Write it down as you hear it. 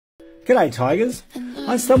G'day Tigers!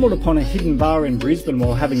 I stumbled upon a hidden bar in Brisbane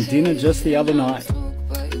while having dinner just the other night.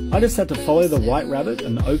 I just had to follow the white rabbit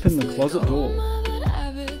and open the closet door.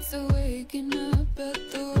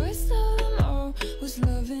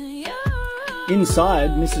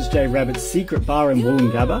 Inside Mrs J Rabbit's secret bar in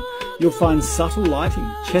Woolloongabba, you'll find subtle lighting,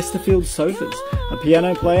 Chesterfield sofas, a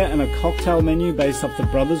piano player and a cocktail menu based off the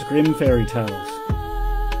Brothers Grimm fairy tales.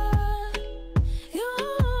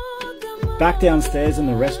 Back downstairs in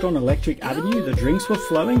the restaurant Electric Avenue, the drinks were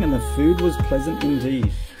flowing and the food was pleasant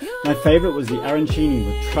indeed. My favourite was the arancini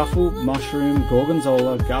with truffle, mushroom,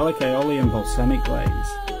 gorgonzola, garlic aioli and balsamic glaze.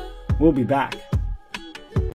 We'll be back.